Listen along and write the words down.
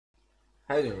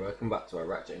Hi and welcome back to our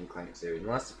Ratchet and Clank series. In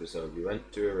the last episode we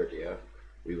went to Iridia,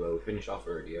 we finished off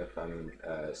Iridia, finding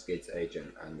Skid's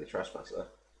agent and the trespasser.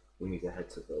 We need to head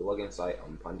to the login site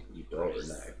on Planet Eudora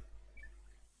now,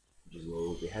 which is where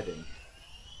we'll be heading.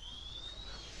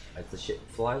 As the ship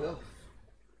flies off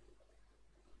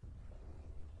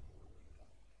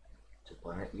to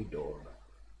Planet Eudora.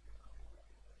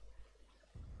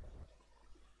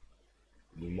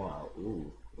 Meanwhile,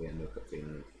 we end up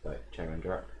being like Chairman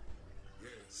Drac.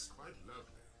 Yes, quite lovely.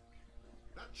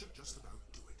 That should just about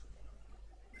do it.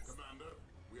 Commander,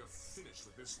 we are finished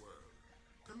with this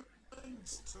world.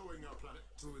 Commence towing our planet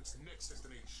to its next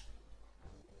destination.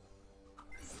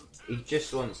 He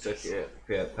just wants to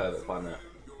create a perfect planet.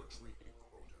 Your treaty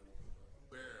quota.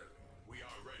 Barely. We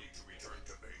are ready to return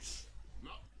to base.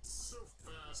 Not so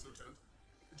fast, Lieutenant.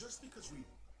 Just because we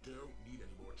don't need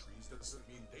any more trees doesn't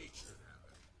mean they should have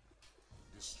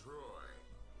it. Destroy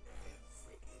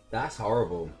everything. That's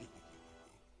horrible.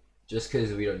 Just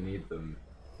because we don't need them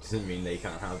doesn't mean they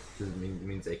can't have.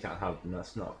 Means they can't have them.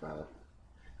 That's not fair.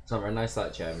 It's not very nice,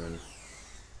 that Chairman.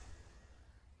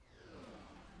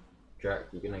 Drac,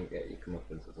 you're gonna get your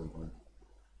comeuppance at some point.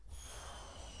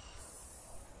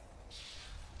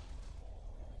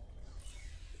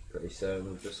 Pretty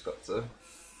soon we've just got to.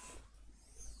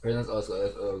 That's also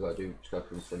all I've got to do. Just got to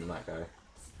confront that guy.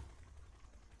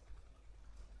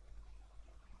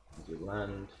 Do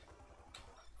land.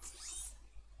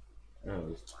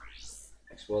 Oh,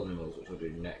 explore the mills, which we'll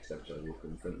do next episode. We'll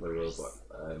confront the robot.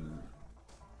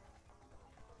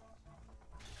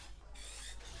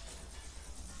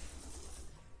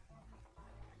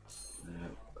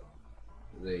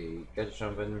 The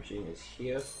Gadgetron vending machine is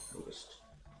here. We'll just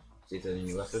see if there are any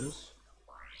new weapons.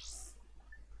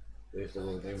 There's the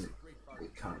Glover. We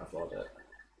can't afford it.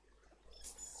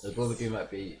 The Glover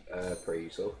might be pretty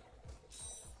useful.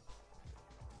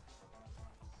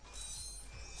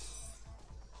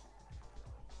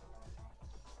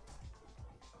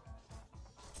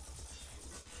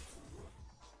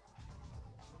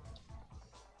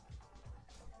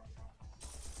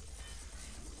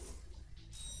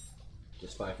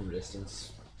 Just fire from a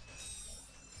distance.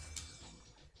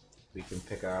 We can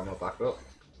pick our ammo back up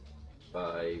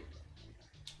by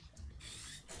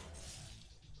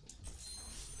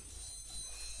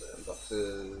putting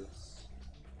boxes.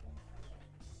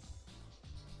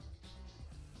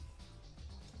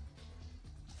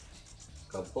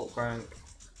 Got a bolt crank.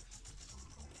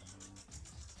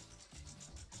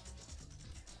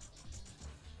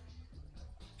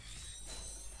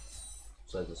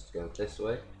 So just go this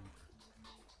way.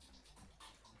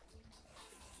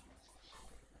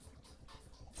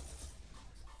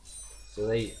 So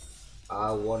they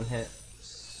are one hit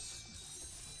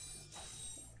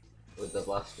with the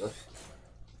blaster.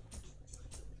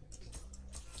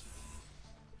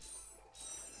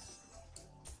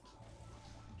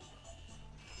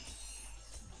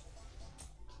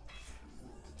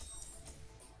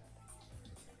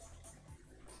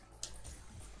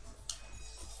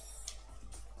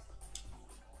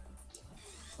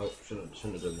 Oh, shouldn't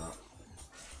have done that.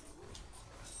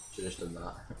 Should have just done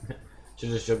that. Should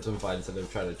have just jumped on fire instead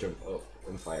of trying to jump up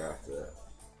and fire after it.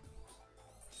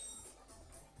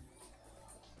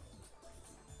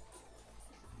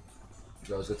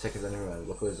 I was going to take us anywhere.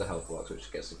 Luckily there's a health box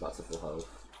which gets us back to full health.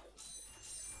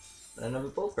 And another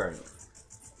bolt current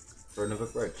for another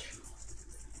bridge.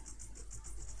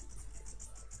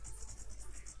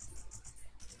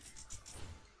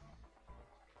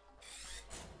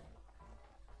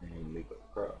 And we go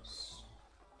across.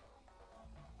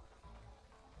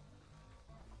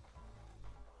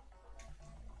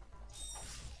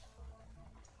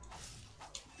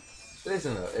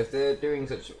 Listen though, if they're doing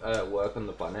such work on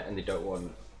the planet and they don't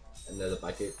want, and they're the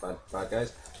bad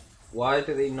guys, why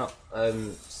do they not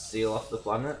seal off the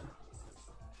planet?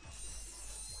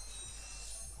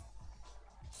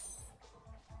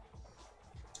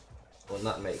 Wouldn't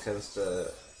that make sense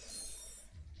to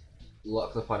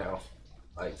lock the planet off,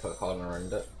 like put a cordon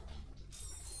around it?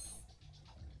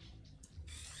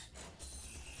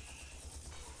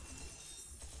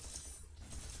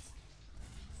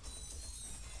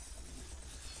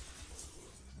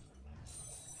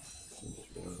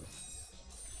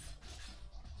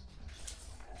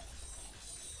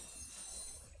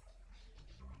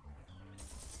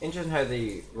 Interesting how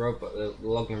the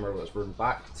logging robots run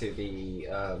back to the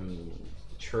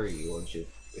tree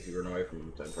if you run away from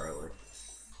them temporarily.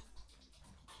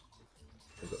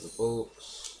 We've got the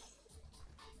bolts.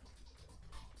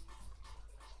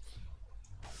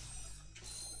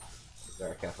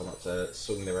 Very careful not to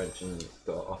swing the wrench and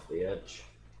go off the edge.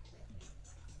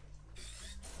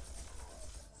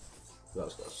 That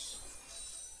was close.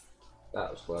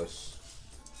 That was close.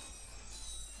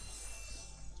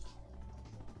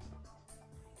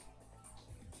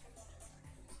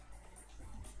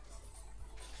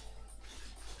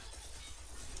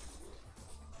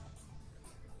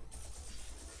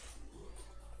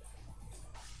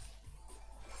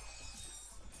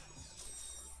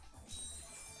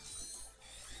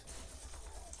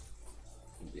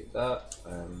 Do that.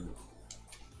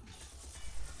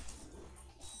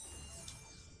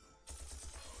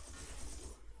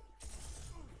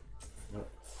 Nope.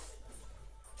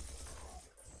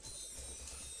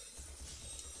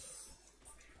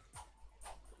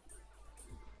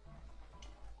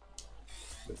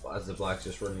 As the black's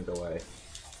just running away.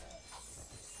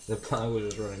 The black was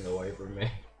just running away from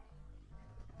me.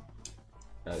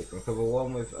 Now you can cover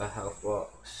one with a health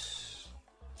box.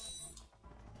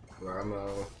 For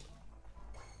ammo.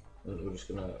 And we're just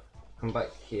gonna come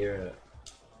back here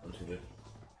onto the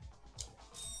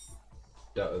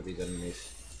dot of these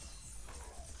enemies.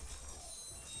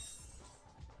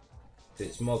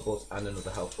 It's more bullets and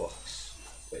another health box,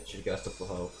 which should get us to full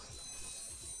health.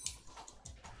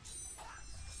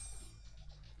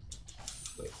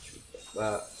 Which we get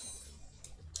that.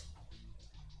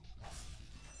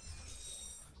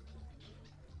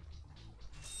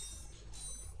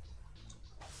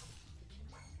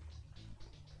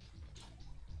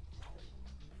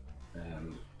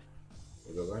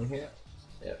 We'll go around here.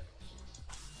 Yep.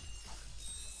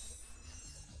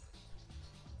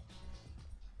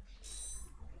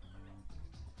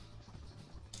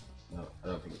 No, I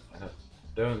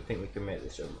don't think we can make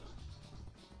this jump.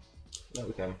 No,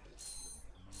 we can.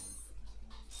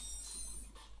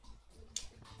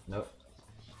 Nope.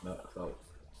 No, I thought.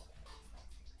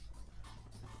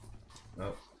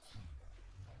 Nope.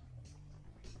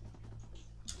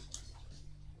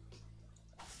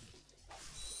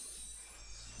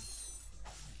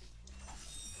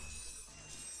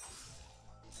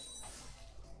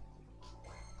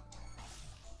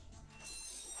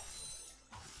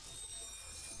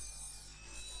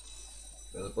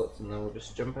 Go the butts and then we'll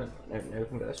just jump in. No, we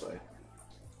can go this way.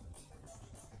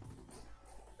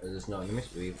 There's no enemies,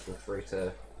 but we feel free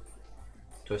to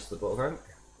twist the button crank.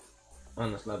 Oh,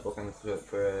 and there's no button crank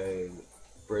for a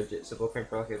bridge, it's a button crank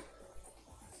for like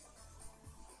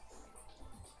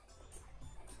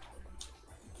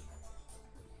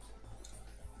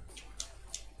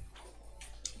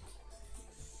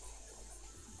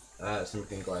a...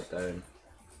 something can glide down.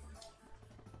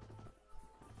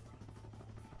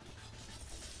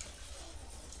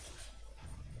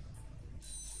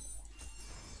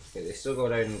 Okay, they still go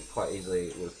down quite easily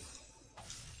with...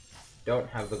 Don't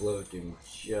have the Glove of Doom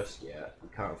just yet. We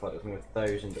can't afford it from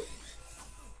 1,000 up.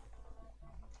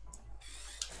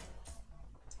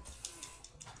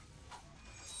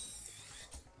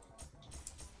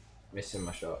 Missing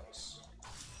my shots.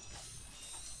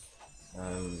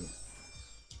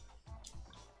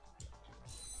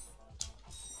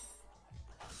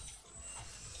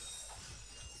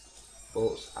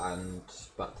 Bolts and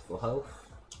back to full health.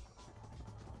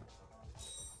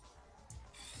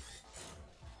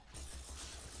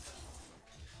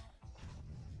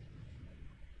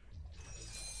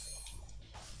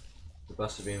 The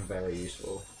bus have been very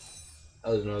useful.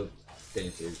 Oh, there's another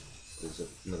thing too. There's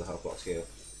another health box here.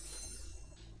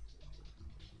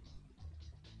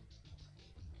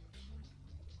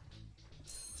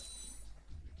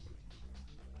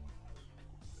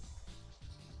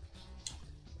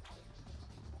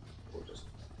 We'll just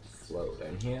float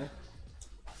down here.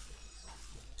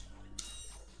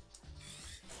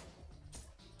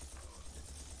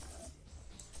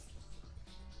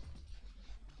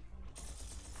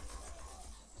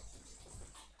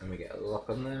 And we get a lock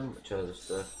on them, which allows us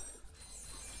to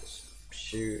just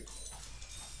shoot.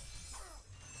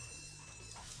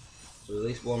 So at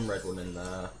least one red one in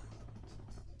there.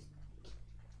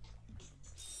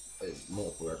 There's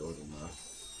multiple red ones in there.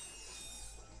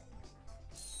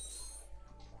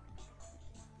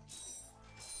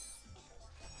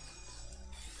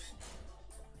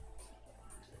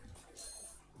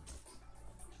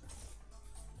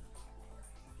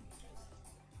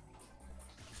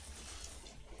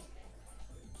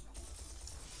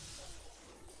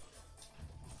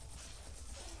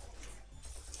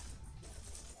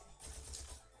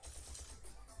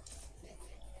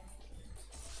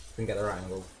 Can get the right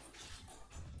angle.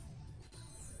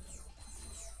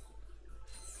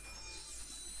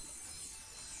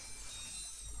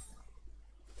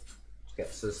 Which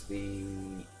gets us the...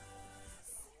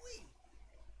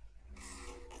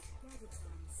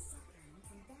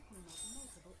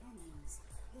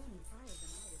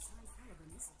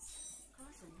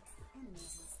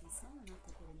 enemies must be small enough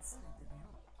to fit inside the barrel.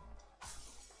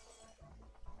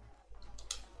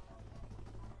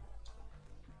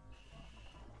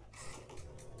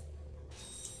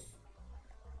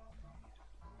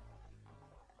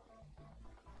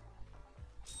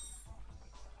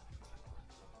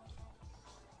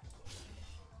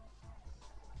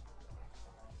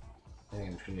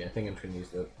 I think I'm trying to use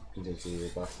the contingency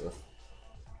blaster.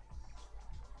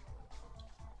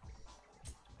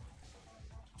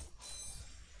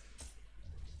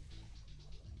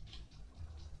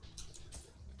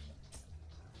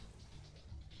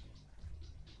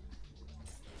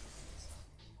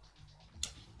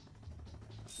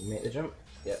 You make the jump?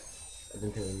 Yep. I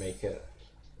didn't think we'd make it.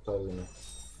 So we're gonna.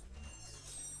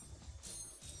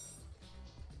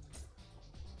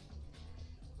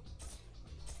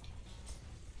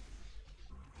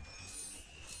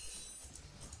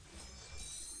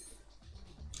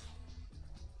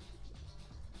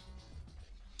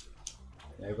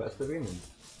 Now that's the room.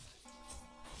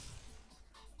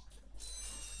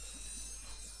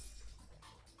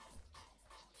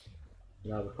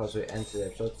 Now because we entered the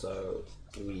episode, so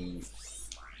we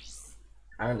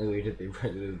apparently we did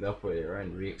the opposite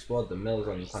around. We explored the mills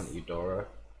on planet Eudora.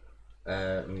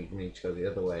 We need to go the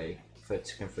other way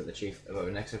to confront the chief about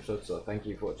the next episode. So thank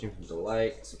you for watching. Please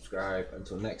like, subscribe.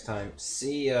 Until next time,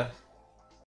 see ya.